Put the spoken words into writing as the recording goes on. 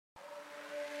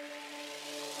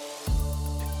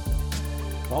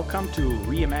Welcome to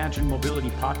Reimagine Mobility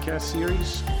podcast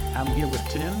series. I'm here with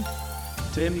Tim.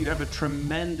 Tim, you have a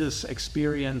tremendous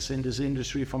experience in this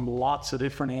industry from lots of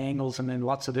different angles and in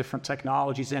lots of different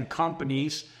technologies and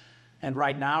companies. And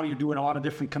right now you're doing a lot of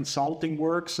different consulting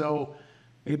work. So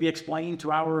maybe explain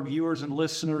to our viewers and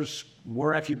listeners,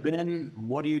 where have you been?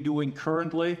 What are you doing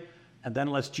currently? And then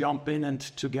let's jump in and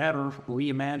together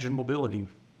reimagine mobility.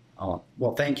 Oh,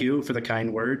 well, thank you for the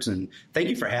kind words, and thank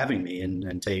you for having me in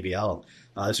TAVL.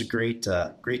 It's great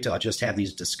to just have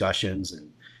these discussions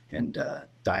and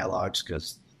dialogues,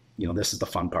 because this is the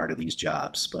fun part of these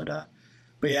jobs. But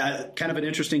yeah, kind of an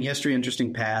interesting history,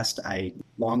 interesting past.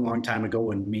 Long time ago,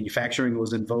 when manufacturing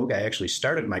was in vogue, I actually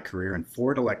started my career in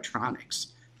Ford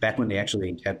Electronics, back when they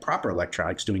actually had proper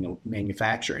electronics doing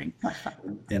manufacturing.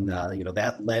 And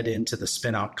that led into the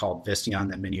spin-out called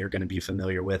Visteon that many are going to be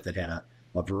familiar with. It had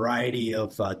a variety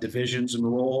of divisions and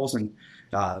roles, and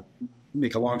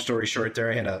make a long story short there,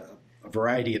 I had a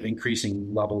variety of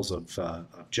increasing levels of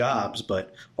jobs,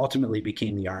 but ultimately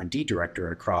became the R&D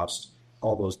director across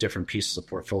all those different pieces of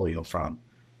portfolio, from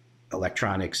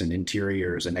electronics and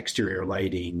interiors and exterior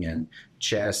lighting and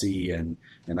chassis and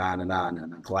on and on.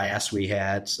 And glass we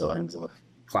had, so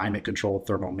climate control,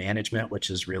 thermal management, which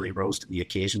has really rose to the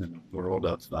occasion in the world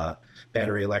of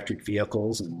battery electric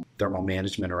vehicles and thermal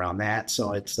management around that.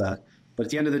 So it's, but at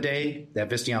the end of the day, that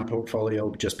Visteon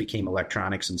portfolio just became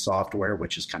electronics and software,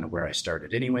 which is kind of where I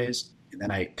started anyways. And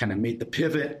then I kind of made the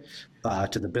pivot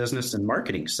to the business and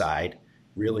marketing side,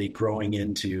 really growing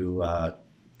into,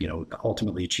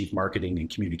 ultimately chief marketing and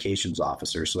communications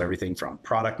officer. So everything from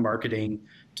product marketing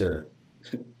to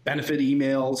benefit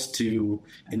emails to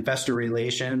investor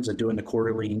relations and doing the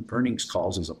quarterly earnings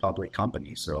calls as a public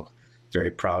company. So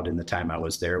very proud. In the time I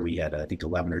was there, we had, I think,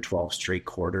 11 or 12 straight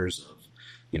quarters of,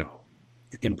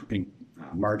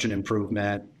 margin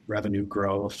improvement, revenue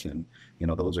growth. And,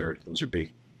 those are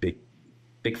big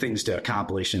things to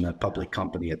accomplish in a public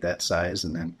company at that size.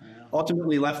 And then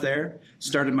ultimately left there,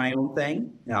 started my own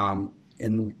thing,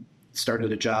 and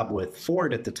started a job with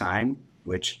Ford at the time,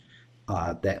 which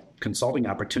that consulting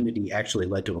opportunity actually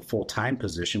led to a full-time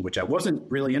position, which I wasn't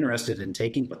really interested in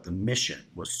taking, but the mission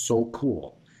was so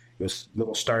cool. It was a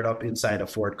little startup inside of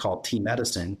Ford called Team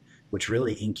Edison, which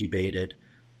really incubated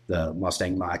the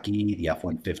Mustang Mach-E, the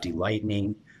F-150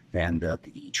 Lightning, and the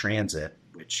E-Transit,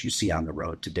 which you see on the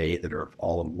road today, that are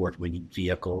all award-winning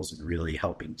vehicles and really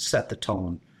helping set the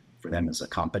tone for them as a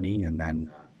company. And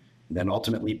then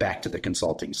ultimately back to the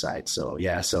consulting side.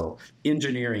 So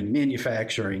engineering,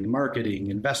 manufacturing, marketing,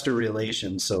 investor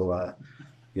relations. So,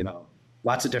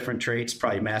 lots of different traits,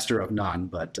 probably master of none,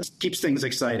 but just keeps things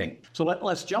exciting. So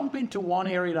let's jump into one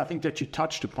area that I think that you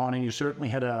touched upon, and you certainly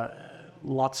had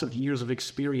lots of years of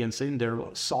experience in there,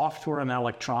 software and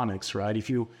electronics, right? If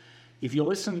you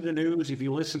listen to the news, if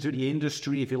you listen to the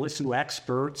industry, if you listen to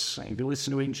experts, if you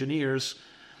listen to engineers,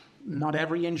 not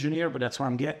every engineer, but that's where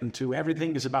I'm getting to,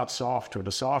 everything is about software,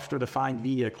 the software-defined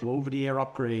vehicle, over-the-air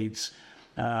upgrades,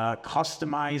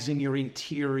 customizing your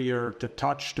interior, the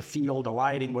touch, the feel, the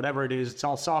lighting, whatever it is. It's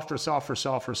all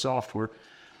software.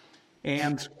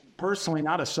 And personally,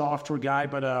 not a software guy,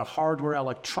 but a hardware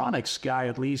electronics guy,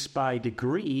 at least by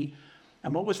degree.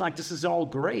 I'm always like, this is all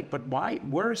great, but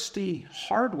where's the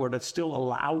hardware that still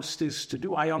allows this to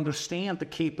do? I understand the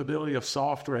capability of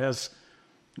software has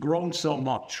grown so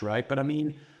much, right? But I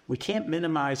mean, we can't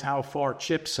minimize how far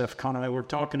chips have come. We're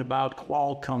talking about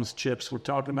Qualcomm's chips. We're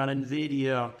talking about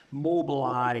NVIDIA,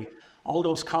 Mobileye, all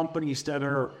those companies that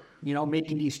are,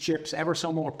 making these chips ever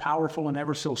so more powerful and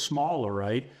ever so smaller,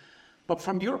 right? But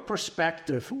from your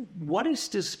perspective, what is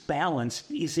this balance?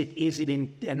 Is it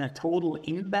in a total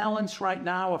imbalance right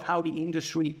now of how the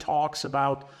industry talks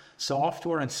about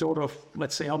software and sort of,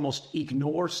 let's say, almost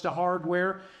ignores the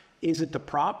hardware? Is it the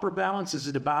proper balance? Is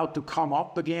it about to come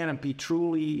up again and be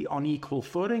truly on equal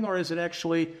footing? Or is it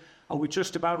actually, are we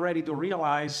just about ready to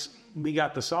realize we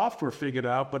got the software figured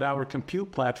out, but our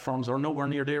compute platforms are nowhere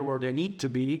near there where they need to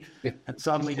be, and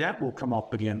suddenly that will come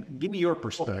up again? Give me your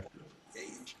perspective.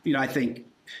 I think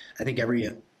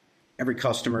every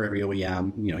customer, every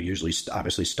OEM, usually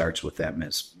obviously starts with them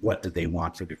as what do they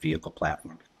want for their vehicle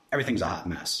platform. Everything's a hot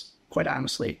mess, quite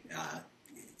honestly.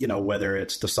 Whether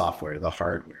it's the software, the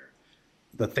hardware.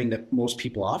 The thing that most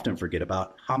people often forget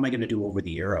about, how am I going to do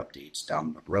over-the-air updates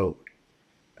down the road?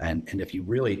 And if you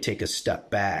really take a step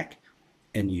back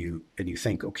and you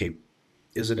think, okay,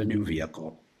 is it a new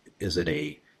vehicle? Is it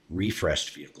a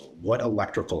refreshed vehicle? What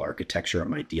electrical architecture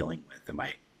am I dealing with? Am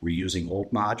I reusing old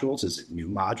modules? Is it new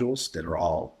modules that are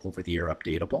all over-the-air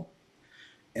updatable?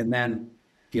 And then,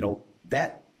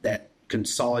 that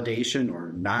consolidation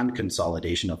or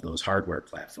non-consolidation of those hardware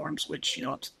platforms, which,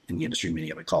 in the industry,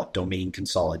 many of it call it domain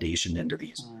consolidation into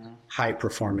these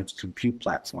high-performance compute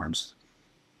platforms.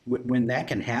 When that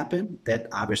can happen, that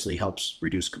obviously helps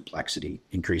reduce complexity,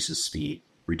 increases speed,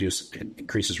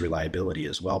 increases reliability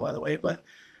as well, by the way. But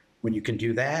when you can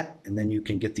do that, and then you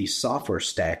can get these software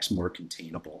stacks more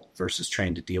containable versus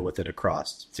trying to deal with it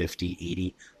across 50,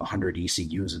 80, 100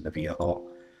 ECUs in the vehicle,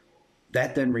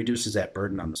 that then reduces that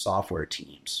burden on the software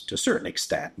teams to a certain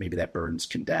extent. Maybe that burden's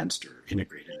condensed or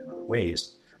integrated in other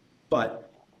ways.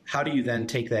 But how do you then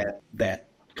take that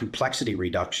complexity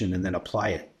reduction and then apply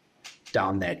it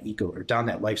down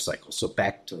that life cycle? So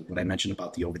back to what I mentioned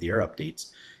about the over-the-air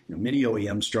updates. Many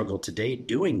OEMs struggle today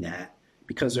doing that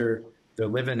because they're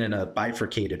living in a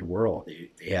bifurcated world.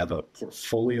 They have a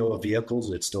portfolio of vehicles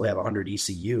that still have 100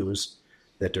 ECUs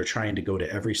that they're trying to go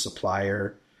to every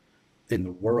supplier in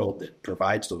the world that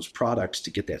provides those products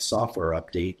to get that software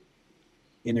update,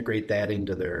 integrate that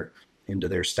into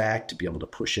their stack to be able to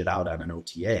push it out on an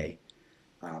OTA.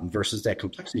 Versus that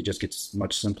complexity just gets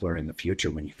much simpler in the future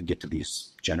when you can get to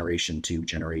these generation 2,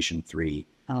 generation 3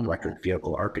 electric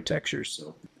vehicle architectures.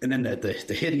 So, and then the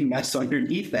hidden mess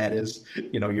underneath that is,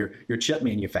 your chip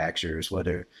manufacturers,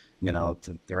 whether,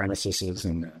 the Renesas's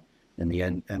and the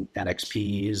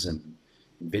NXPs and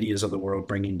NVIDIAs of the world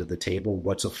bringing to the table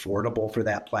what's affordable for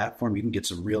that platform. You can get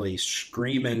some really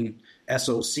screaming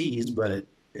SoCs, but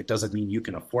it doesn't mean you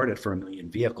can afford it for 1 million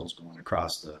vehicles going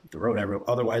across the road.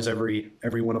 Otherwise, every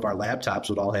one of our laptops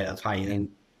would all have high-end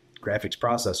graphics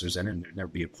processors in it, and there'd never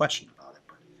be a question about it.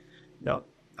 But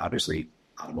obviously,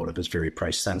 automotive is very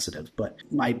price sensitive. But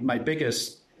my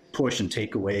biggest push and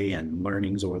takeaway and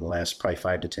learnings over the last probably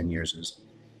 5 to 10 years is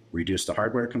reduce the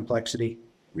hardware complexity,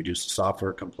 reduce the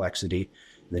software complexity.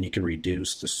 Then you can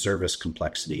reduce the service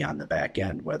complexity on the back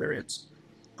end, whether it's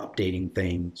updating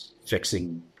things,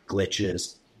 fixing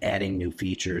glitches, adding new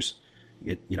features.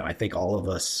 I think all of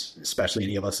us, especially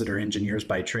any of us that are engineers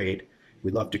by trade,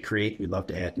 we love to create, we love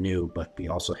to add new, but we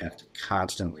also have to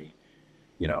constantly,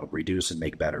 reduce and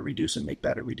make better, reduce and make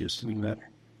better, reduce and make better.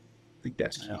 I think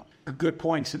that's good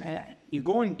points. And you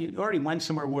already went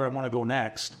somewhere where I want to go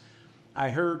next. I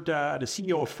heard the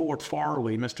CEO of Ford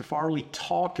Farley, Mr. Farley,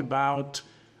 talk about,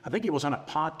 I think it was on a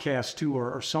podcast too,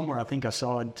 or somewhere, I think I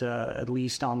saw it at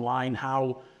least online,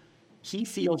 how he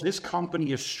feels this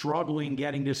company is struggling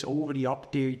getting this over-the-air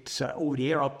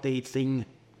update thing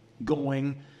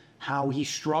going, how he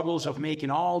struggles of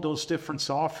making all those different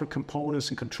software components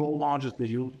and control modules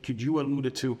that you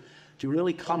alluded to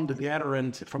really come together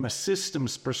and from a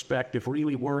systems perspective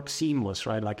really work seamless,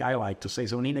 right? Like I like to say,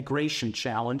 so an integration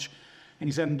challenge. And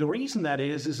he said the reason that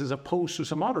is as opposed to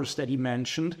some others that he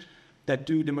mentioned that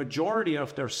do the majority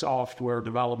of their software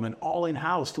development all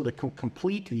in-house for the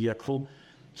complete vehicle,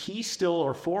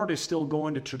 Ford is still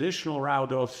going the traditional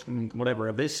route of whatever,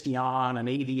 a Visteon, an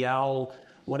AVL,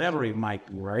 whatever it might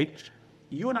be, right?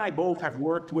 You and I both have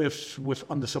worked with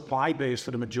on the supply base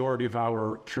for the majority of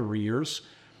our careers.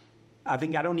 I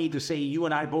think I don't need to say you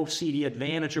and I both see the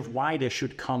advantage of why they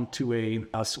should come to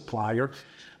a supplier.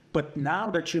 But now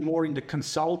that you're more in the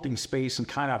consulting space and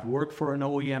kind of work for an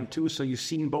OEM too, so you've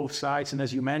seen both sides. And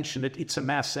as you mentioned, it's a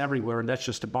mess everywhere. And that's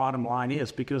just the bottom line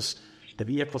is because the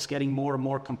vehicle's getting more and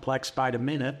more complex by the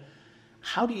minute.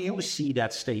 How do you see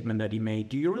that statement that he made?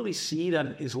 Do you really see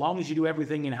that as long as you do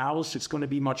everything in-house, it's going to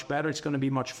be much better, it's going to be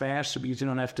much faster because you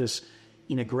don't have this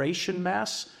integration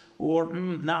mess? Or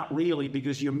not really,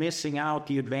 because you're missing out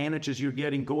the advantages you're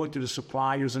getting going to the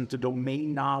suppliers and the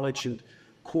domain knowledge and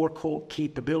core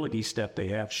capabilities that they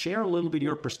have. Share a little bit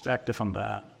your perspective on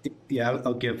that. Yeah,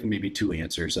 I'll give maybe two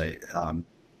answers.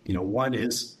 One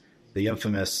is the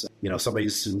infamous,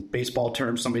 somebody's in baseball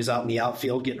terms, somebody's out in the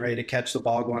outfield getting ready to catch the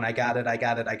ball going, I got it.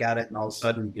 And all of a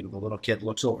sudden, the little kid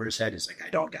looks over his head. He's like, I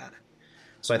don't got it.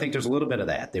 So I think there's a little bit of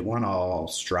that. They want to all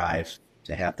strive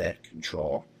to have that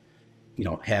control,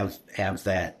 have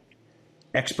that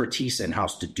expertise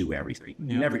in-house to do everything.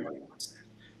 Yeah. And everybody wants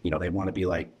that. They want to be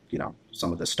like,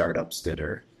 some of the startups that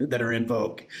are in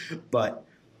vogue, but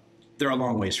they're a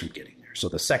long ways from getting there. So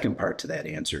the second part to that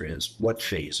answer is what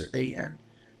phase are they in?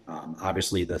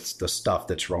 Obviously, the stuff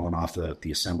that's rolling off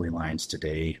the assembly lines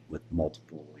today with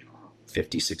multiple,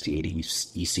 50, 60, 80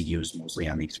 ECUs mostly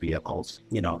on these vehicles,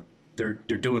 they're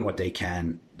doing what they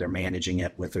can. They're managing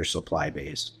it with their supply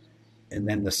base. And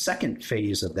then the second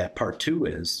phase of that part two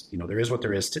is, there is what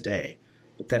there is today.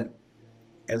 But then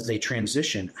as they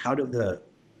transition, how do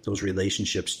those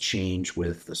relationships change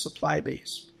with the supply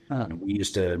base? We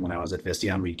used to, when I was at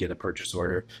Visteon, we'd get a purchase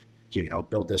order,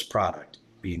 build this product,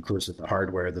 be inclusive the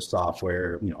hardware, the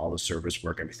software, all the service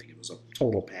work, everything. It was a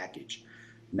total package.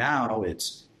 Now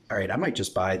it's, all right, I might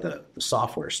just buy the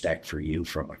software stack for you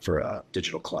for a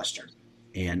digital cluster.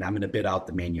 And I'm going to bid out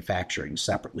the manufacturing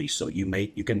separately. So you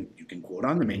can quote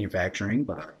on the manufacturing,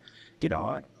 but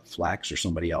Flex or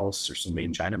somebody else or somebody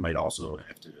in China might also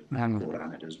have to quote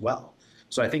on it as well.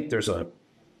 So I think there's a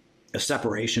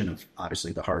separation of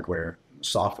obviously the hardware and the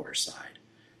software side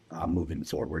moving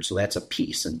forward. So that's a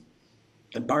piece. And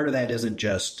part of that isn't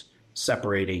just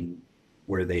separating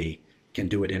where they can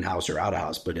do it in-house or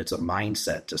out-of-house, but it's a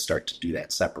mindset to start to do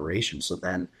that separation. So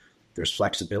then there's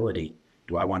flexibility.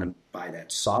 Do I want to buy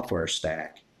that software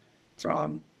stack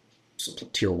from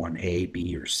tier 1A,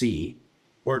 B, or C,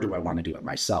 or do I want to do it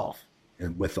myself?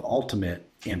 And with the ultimate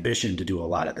ambition to do a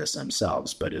lot of this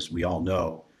themselves. But as we all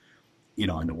know,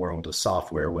 in the world of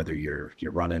software, whether you're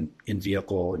running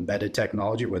in-vehicle embedded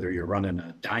technology, whether you're running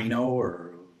a dyno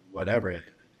or whatever,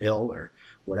 hill or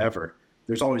whatever,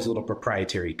 there's always little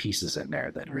proprietary pieces in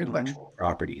there that are intellectual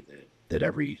property that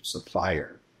every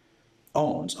supplier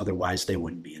owns. Otherwise, they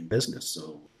wouldn't be in business.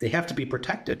 So they have to be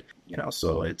protected.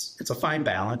 So it's a fine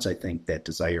balance. I think that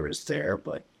desire is there.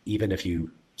 But even if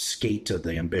you skate to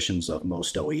the ambitions of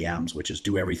most OEMs, which is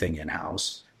do everything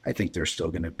in-house, I think there's still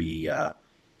going to be,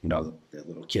 the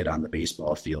little kid on the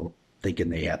baseball field thinking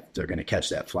they're going to catch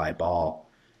that fly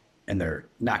ball, and they're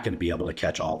not going to be able to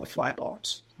catch all the fly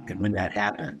balls. And when that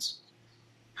happens,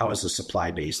 how is the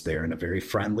supply base there in a very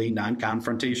friendly,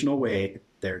 non-confrontational way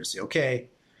there to say, okay,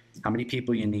 how many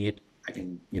people you need? I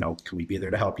can we be there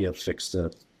to help you fix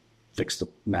the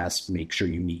mess, make sure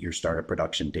you meet your startup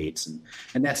production dates.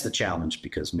 And that's the challenge,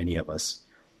 because many of us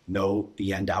know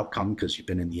the end outcome because you've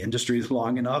been in the industry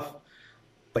long enough,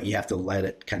 but you have to let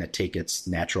it kind of take its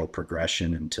natural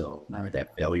progression until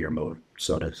that failure mode,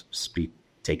 so to speak,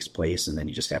 takes place. And then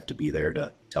you just have to be there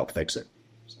to help fix it.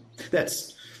 So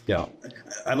that's,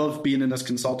 I love being in this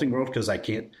consulting world because I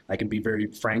can be very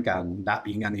frank on not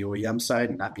being on the OEM side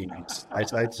and not being on the supply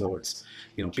side. So it's,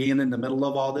 being in the middle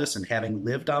of all this and having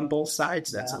lived on both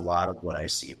sides, that's a lot of what I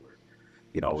see.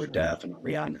 We're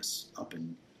definitely on this up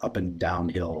and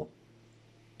downhill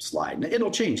slide. And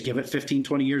it'll change. Give it 15,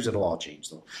 20 years, it'll all change.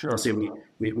 So sure. Say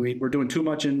we're doing too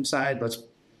much inside, let's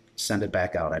send it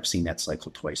back out. I've seen that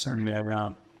cycle twice.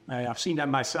 Yeah, I've seen that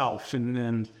myself.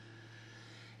 And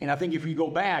I think if you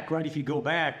go back,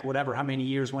 whatever, how many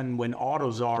years when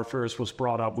AutoZar first was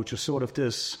brought up, which was sort of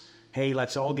this, hey,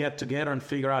 let's all get together and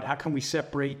figure out how can we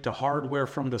separate the hardware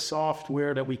from the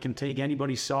software, that we can take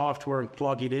anybody's software and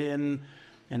plug it in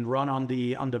and run on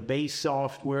the base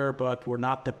software, but we're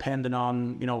not dependent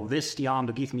on, Visteon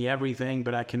to give me everything,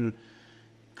 but I can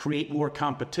create more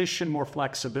competition, more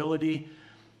flexibility.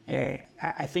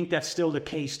 I think that's still the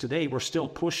case today. We're still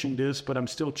pushing this, but I'm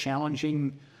still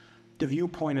challenging the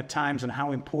viewpoint at times and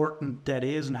how important that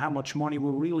is and how much money we're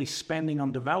really spending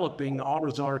on developing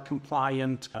AutoZar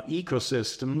compliant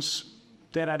ecosystems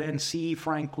that I then see,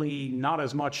 frankly, not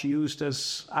as much used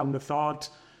as I would have thought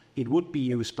it would be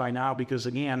used by now, because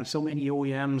again, so many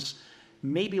OEMs,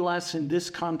 maybe less in this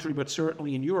country, but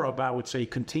certainly in Europe, I would say,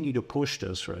 continue to push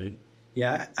this, right?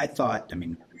 Yeah, I thought,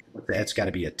 that's got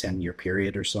to be a 10-year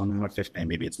period or so now, and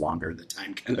maybe it's longer. The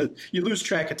time you lose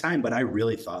track of time, but I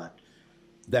really thought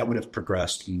that would have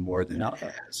progressed more than it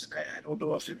has. And I don't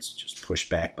know if it's just pushed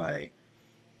back by,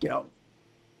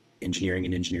 engineering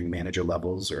and engineering manager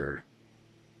levels or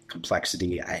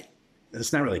complexity.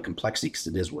 It's not really complexity because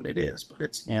it is what it is, but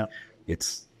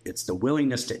it's the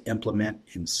willingness to implement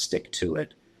and stick to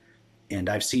it. And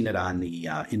I've seen it on the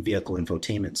in-vehicle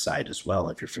infotainment side as well.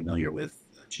 If you're familiar with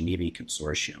the Geneva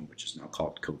Consortium, which is now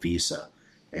called Covisa,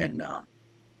 and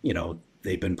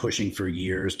they've been pushing for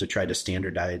years to try to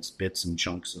standardize bits and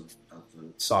chunks of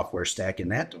the software stack in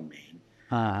that domain.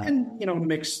 And,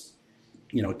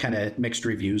 kind of mixed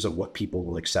reviews of what people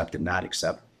will accept and not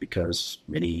accept, because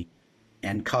many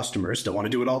end customers don't want to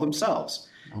do it all themselves.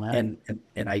 And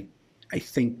I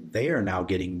think they are now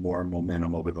getting more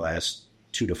momentum over the last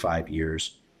 2 to 5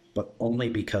 years, but only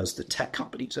because the tech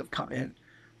companies have come in,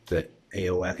 that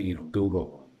AOS,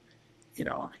 Google,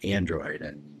 Android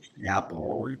and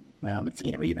Apple,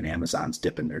 even Amazon's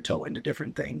dipping their toe into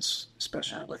different things,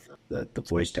 especially with the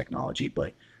voice technology.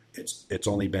 But it's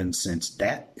only been since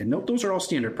that, and those are all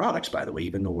standard products, by the way,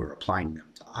 even though we're applying them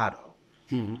to auto.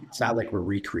 Mm-hmm. It's not like we're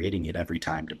recreating it every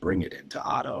time to bring it into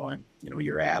auto. And,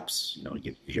 your apps,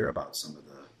 you hear about some of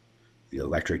the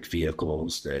electric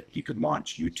vehicles that you could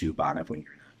launch YouTube on it when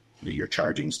you're at your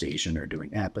charging station or doing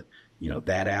that. But,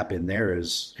 that app in there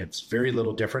it's very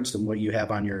little difference than what you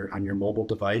have on your mobile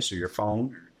device or your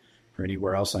phone or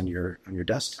anywhere else on your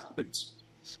desktop.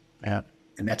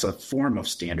 And that's a form of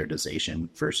standardization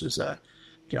versus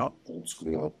old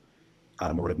school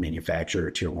automotive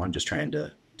manufacturer, tier one, just trying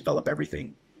to develop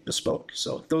everything bespoke.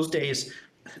 So those days,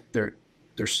 they're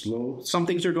slow. Some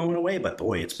things are going away, but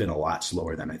boy, it's been a lot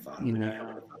slower than I thought.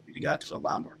 We got to a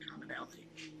lot more commonality.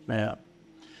 Yeah.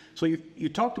 So you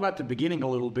talked about the beginning a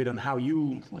little bit on how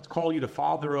let's call you the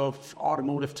father of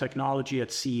automotive technology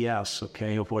at CES,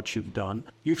 okay, of what you've done.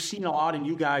 You've seen a lot, and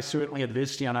you guys certainly at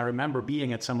Visteon, I remember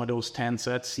being at some of those tents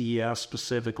at CES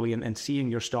specifically and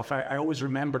seeing your stuff. I always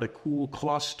remember the cool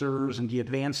clusters and the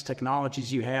advanced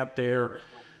technologies you had there,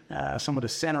 some of the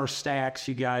center stacks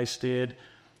you guys did.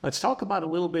 Let's talk about a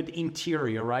little bit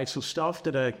interior, right? So stuff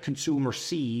that a consumer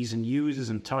sees and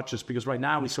uses and touches, because right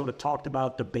now we sort of talked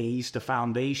about the base, the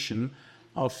foundation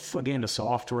of, again, the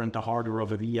software and the hardware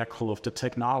of a vehicle, of the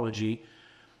technology.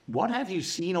 What have you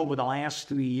seen over the last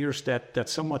 3 years that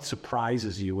somewhat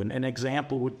surprises you? And an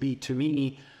example would be, to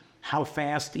me, how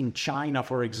fast in China,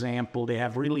 for example, they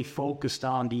have really focused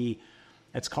on the,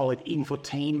 let's call it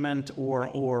infotainment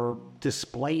or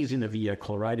displays in the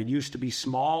vehicle, right? It used to be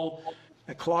small,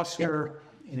 a cluster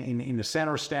in the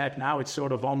center stack. Now it's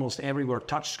sort of almost everywhere,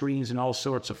 touch screens and all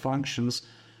sorts of functions.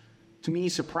 To me,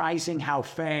 surprising how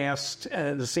fast,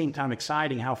 at the same time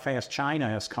exciting, how fast China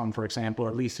has come, for example, or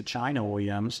at least the China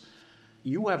OEMs.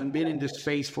 You haven't been in this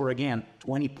space for, again,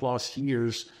 20 plus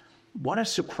years. What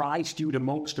has surprised you the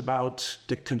most about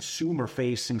the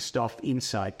consumer-facing stuff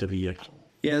inside the vehicle?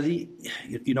 Yeah,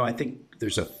 I think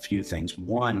there's a few things.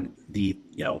 One,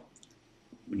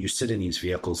 when you sit in these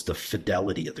vehicles, the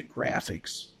fidelity of the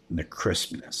graphics and the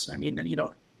crispness. I mean,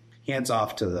 hats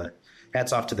off to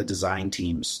the design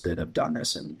teams that have done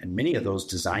this. And many of those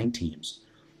design teams,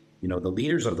 the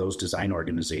leaders of those design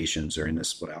organizations are in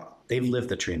this, they've lived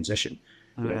the transition.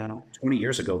 20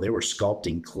 years ago, they were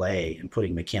sculpting clay and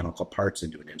putting mechanical parts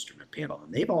into an instrument panel.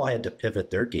 And they've all had to pivot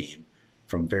their game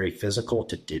from very physical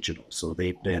to digital. So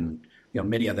they've been,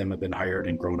 many of them have been hired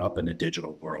and grown up in the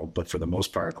digital world, but for the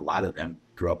most part, a lot of them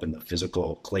grew up in the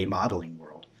physical clay modeling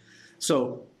world.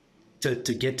 So to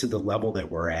get to the level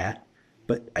that we're at,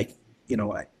 but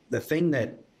the thing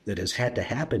that has had to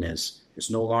happen is it's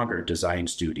no longer design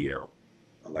studio,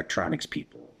 electronics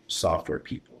people, software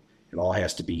people. It all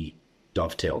has to be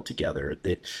dovetailed together.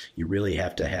 That you really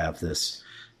have to have this,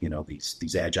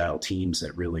 these agile teams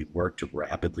that really work to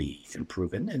rapidly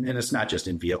improve. And it's not just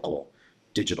in vehicle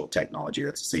digital technology.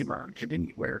 That's the same in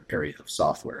anywhere area of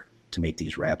software to make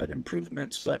these rapid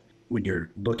improvements. But when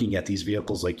you're looking at these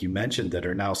vehicles, like you mentioned, that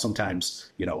are now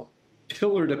sometimes,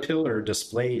 pillar to pillar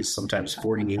displays, sometimes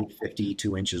 48,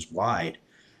 52 inches wide,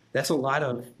 that's a lot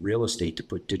of real estate to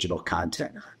put digital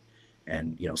content on.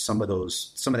 And, some of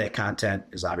that content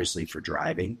is obviously for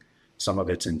driving. Some of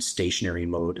it's in stationary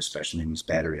mode, especially in these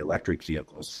battery electric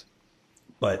vehicles.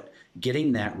 But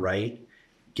getting that right,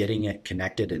 getting it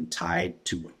connected and tied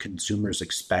to what consumers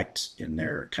expect in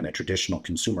their kind of traditional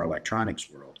consumer electronics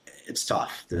world, it's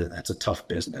tough. That's a tough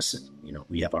business. And,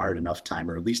 we have a hard enough time,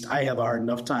 or at least I have a hard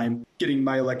enough time getting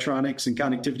my electronics and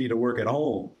connectivity to work at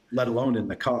home, let alone in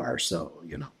the car. So,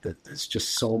 there's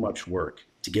just so much work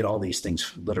to get all these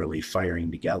things literally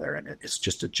firing together. And it's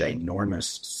just a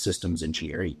ginormous systems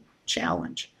engineering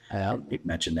challenge. We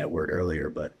mentioned that word earlier,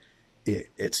 but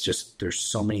it's just, there's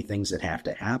so many things that have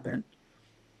to happen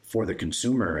for the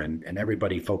consumer, and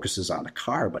everybody focuses on the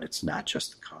car, but it's not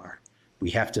just the car. We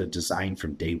have to design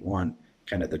from day one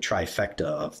kind of the trifecta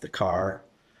of the car,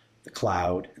 the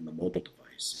cloud, and the mobile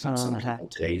device.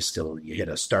 Today, still, you hit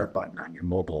a start button on your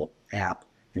mobile app,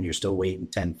 and you're still waiting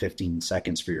 10, 15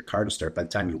 seconds for your car to start. By the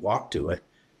time you walk to it,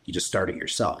 you just start it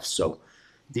yourself. So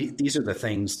these are the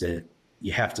things that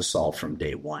you have to solve from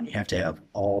day one. You have to have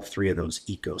all three of those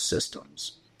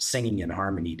ecosystems singing in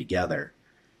harmony together,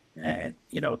 and,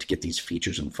 to get these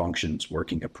features and functions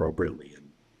working appropriately and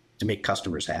to make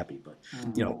customers happy. But,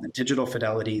 the digital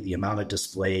fidelity, the amount of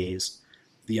displays,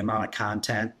 the amount of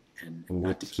content, and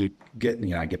not to keep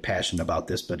getting, I get passionate about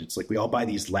this, but it's like we all buy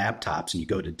these laptops and you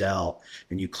go to Dell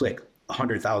and you click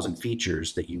 100,000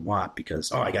 features that you want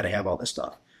because, I got to have all this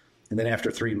stuff. And then after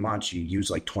 3 months, you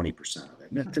use like 20% of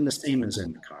it. And the same is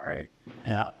in the car.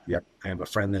 I have a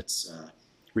friend that's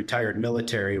retired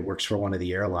military, works for one of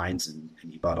the airlines, and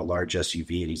he bought a large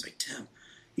SUV, and he's like, Tim,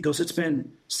 he goes, it's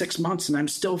been 6 months and I'm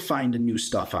still finding new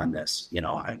stuff on this. He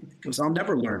goes, I'll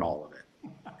never learn all of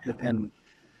it. And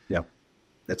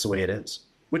that's the way it is,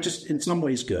 which is in some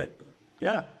ways good.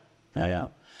 Yeah.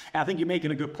 I think you're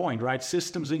making a good point, right?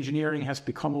 Systems engineering has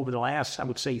become, over the last, I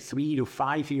would say, 3 to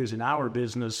 5 years in our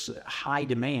business, high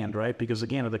demand, right? Because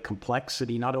again, of the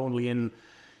complexity, not only in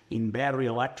battery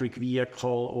electric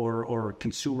vehicle or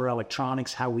consumer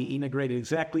electronics, how we integrate it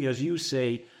exactly as you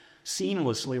say,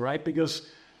 seamlessly, right? Because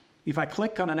if I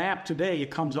click on an app today,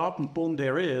 it comes up and boom,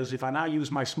 there is. If I now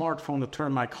use my smartphone to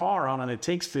turn my car on and it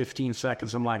takes 15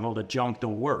 seconds, I'm like, well, the junk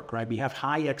don't work, right? We have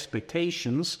high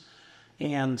expectations,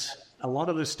 and a lot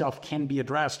of this stuff can be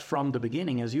addressed from the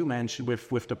beginning, as you mentioned,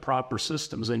 with the proper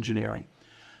systems engineering.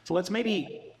 So let's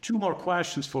maybe 2 more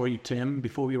questions for you, Tim,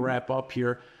 before we wrap up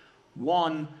here.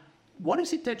 One, what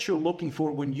is it that you're looking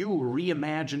for when you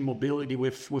reimagine mobility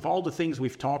with all the things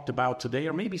we've talked about today,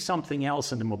 or maybe something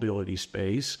else in the mobility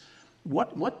space?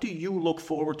 What do you look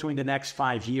forward to in the next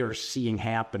 5 years seeing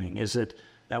happening? Is it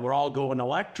that we're all going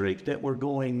electric, that we're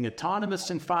going autonomous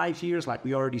in 5 years, like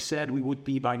we already said we would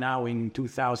be by now in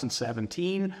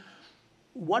 2017?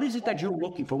 What is it that you're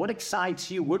looking for? What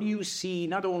excites you? Where do you see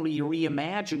not only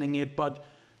reimagining it, but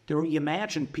the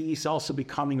reimagined piece also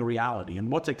becoming a reality?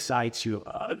 And what excites you?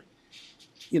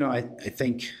 I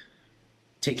think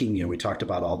taking, we talked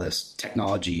about all this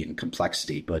technology and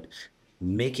complexity, but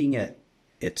making it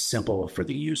simple for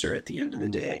the user at the end of the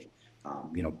day.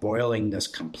 Boiling this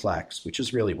complex, which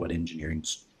is really what an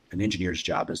engineer's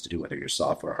job is to do, whether you're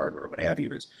software, hardware, what have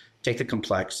you, is take the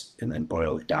complex and then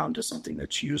boil it down to something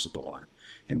that's usable.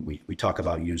 And we talk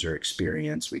about user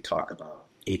experience, we talk about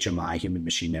HMI, human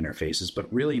machine interfaces,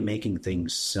 but really making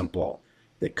things simple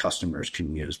that customers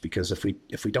can use. Because if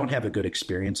we don't have a good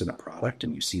experience in a product,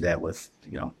 and you see that with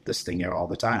this thing here all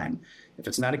the time, if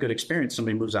it's not a good experience,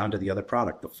 somebody moves on to the other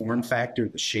product. The form factor,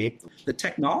 the shape, the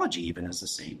technology even is the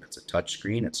same. It's a touch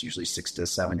screen. It's usually 6 to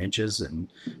 7 inches and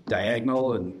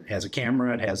diagonal and has a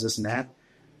camera. It has this and that.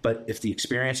 But if the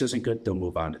experience isn't good, they'll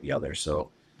move on to the other. So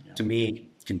to me,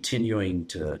 continuing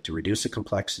to reduce the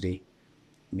complexity,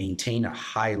 maintain a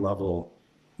high level,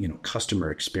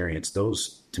 customer experience,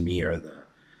 those to me are the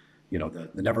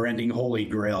never-ending holy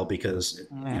grail, because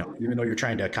even though you're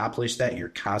trying to accomplish that, you're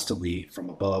constantly from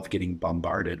above getting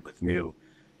bombarded with new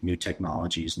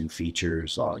technologies, new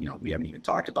features. We haven't even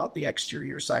talked about the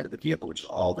exterior side of the vehicle, which is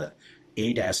all the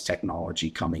ADAS technology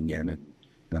coming in, and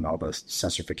then all the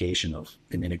sensification of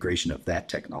and integration of that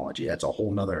technology. That's a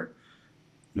whole another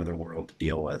world to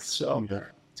deal with. So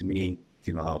to me,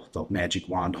 the magic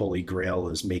wand holy grail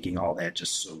is making all that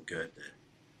just so good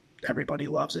that everybody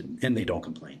loves it and they don't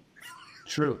complain.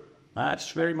 True.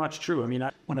 That's very much true. I mean,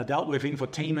 when I dealt with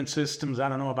infotainment systems, I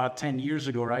don't know, about 10 years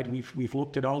ago, right? We've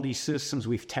looked at all these systems.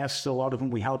 We've tested a lot of them.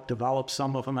 We helped develop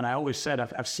some of them. And I always said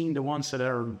I've seen the ones that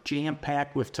are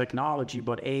jam-packed with technology,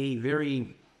 but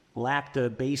very lacked the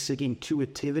basic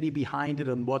intuitivity behind it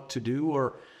and what to do,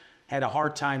 or had a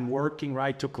hard time working,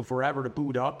 right? Took forever to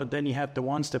boot up. But then you have the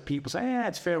ones that people say,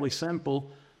 it's fairly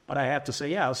simple. But I have to say,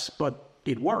 yes, but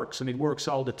it works, and it works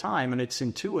all the time, and it's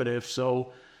intuitive.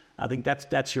 So I think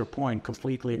that's your point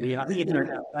completely. I think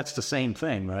that's the same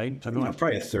thing, right?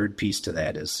 Probably a third piece to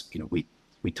that is,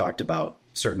 we talked about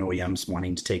certain OEMs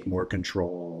wanting to take more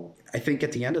control. I think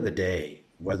at the end of the day,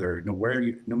 no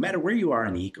matter where you are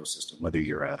in the ecosystem, whether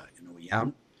you're an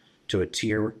OEM to a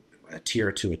tier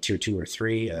to a tier 2 or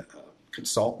 3, a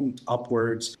consultant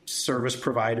upwards, service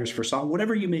providers for software,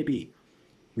 whatever you may be,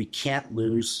 we can't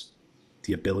lose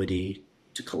the ability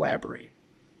to collaborate.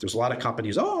 There's a lot of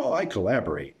companies, I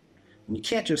collaborate. And you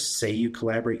can't just say you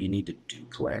collaborate, you need to do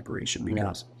collaboration,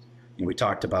 because we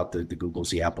talked about the Googles,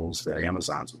 the Apples, the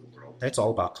Amazons of the world. That's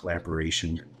all about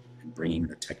collaboration and bringing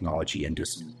the technology into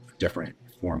some different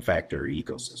form factor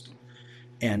ecosystem.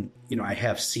 And, I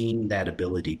have seen that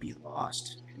ability be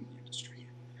lost in the industry.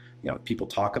 People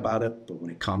talk about it, but when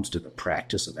it comes to the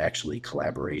practice of actually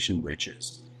collaboration, which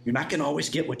is, you're not going to always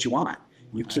get what you want.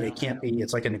 It can't be,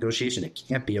 it's like a negotiation. It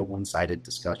can't be a one-sided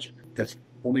discussion. If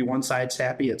only one side's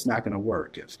happy, it's not going to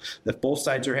work. If both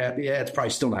sides are happy, it's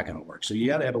probably still not going to work. So you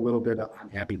got to have a little bit of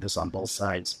unhappiness on both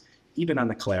sides, even on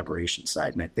the collaboration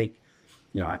side. And I think,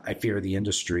 I fear the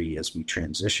industry, as we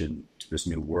transition to this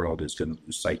new world, is going to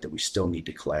lose sight that we still need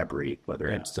to collaborate, whether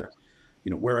it's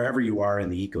wherever you are in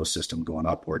the ecosystem, going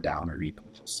up or down or even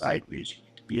sideways, you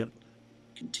need to be able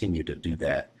to continue to do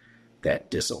that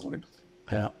discipline.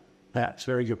 Yeah, that's a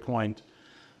very good point.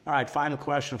 All right, final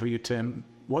question for you, Tim.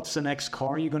 What's the next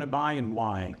car you're going to buy and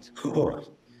why?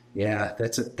 Yeah,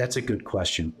 that's a good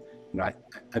question.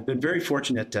 I've been very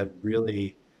fortunate to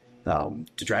really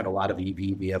to drive a lot of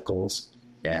EV vehicles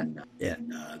and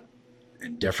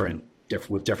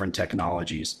with different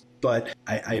technologies. But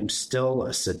I am still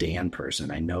a sedan person.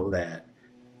 I know that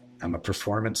I'm a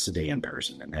performance sedan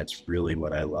person, and that's really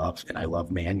what I love. And I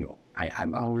love manual.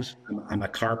 I'm a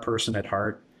car person at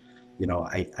heart.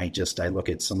 I look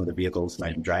at some of the vehicles that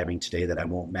I'm driving today that I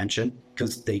won't mention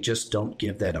because they just don't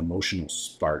give that emotional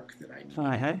spark that I need.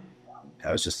 Uh-huh.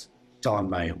 I was just telling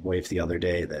my wife the other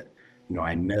day that,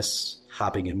 I miss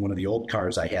hopping in one of the old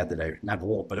cars I had not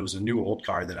old, but it was a new old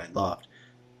car that I loved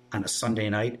on a Sunday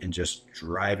night and just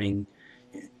driving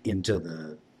into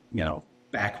the,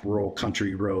 back rural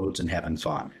country roads and having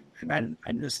fun. And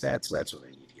I miss that. So that's what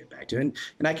I need to get back to. And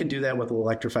I can do that with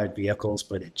electrified vehicles,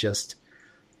 but it just,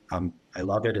 I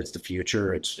love it. It's the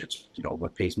future. It's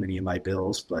what pays many of my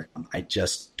bills, but I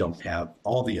just don't have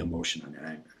all the emotion on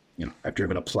it. I've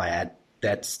driven a Plaid.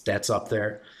 That's up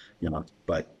there.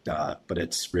 But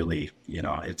it's really,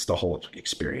 it's the whole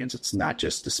experience. It's not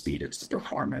just the speed, it's the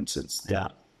performance, it's the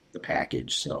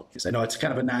package. So I know it's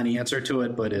kind of a non-answer to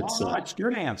it, but it's... No, it's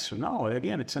your answer. No,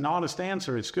 again, it's an honest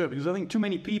answer. It's good because I think too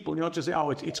many people, just say,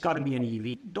 it's got to be an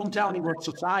EV. Don't tell me what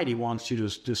society wants you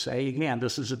to say. Again,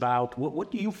 this is about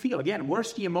what do you feel? Again,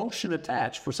 where's the emotion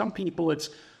attached? For some people, it's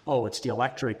the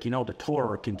electric, the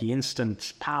torque and the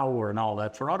instant power and all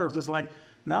that. For others, it's like,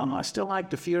 no, I still like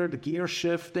to feel the gear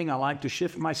shifting. I like to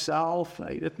shift myself.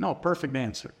 Perfect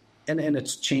answer. And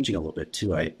it's changing a little bit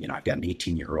too. I've got an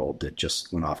 18-year-old that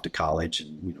just went off to college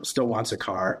and still wants a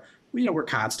car. We're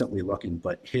constantly looking,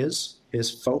 but his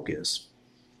focus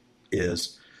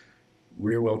is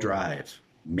rear-wheel drive,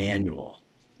 manual,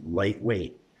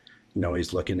 lightweight.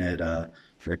 He's looking at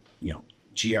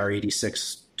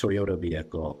GR86 Toyota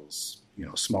vehicles.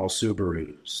 Small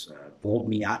Subarus, old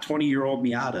Miata, 20-year-old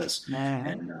Miatas.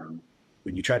 And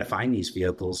when you try to find these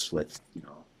vehicles with,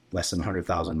 less than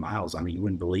 100,000 miles, you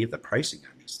wouldn't believe the pricing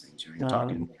on these things. You're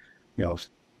talking,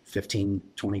 15,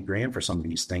 20 grand for some of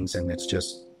these things. And it's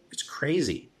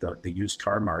crazy. The used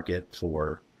car market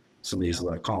for some of these,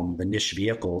 I call them the niche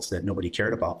vehicles that nobody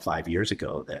cared about 5 years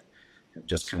ago that have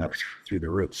just kind of through the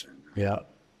roof. Yeah.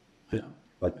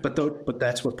 But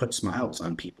that's what puts smiles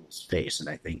on people's face. And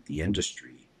I think the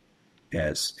industry,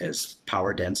 as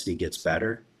power density gets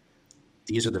better,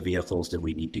 these are the vehicles that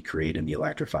we need to create in the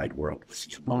electrified world with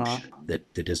the emotion that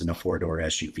isn't a 4-door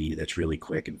SUV that's really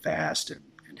quick and fast and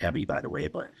heavy, by the way.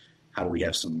 But how do we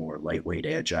have some more lightweight,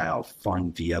 agile,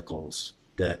 fun vehicles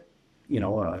that,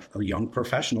 a young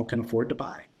professional can afford to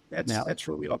buy? That's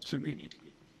where we ultimately need to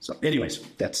be. So anyways,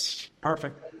 that's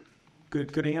perfect.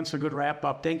 Good answer, good wrap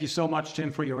up. Thank you so much,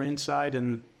 Tim, for your insight,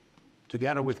 and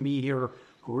together with me here,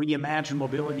 reimagine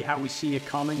mobility, how we see it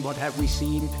coming, what have we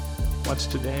seen, what's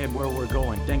today, and where we're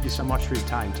going. Thank you so much for your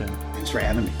time, Tim. Thanks for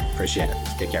having me. Appreciate it.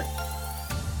 Take care.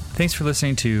 Thanks for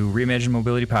listening to Reimagine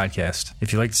Mobility Podcast.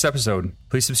 If you like this episode,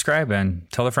 please subscribe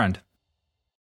and tell a friend.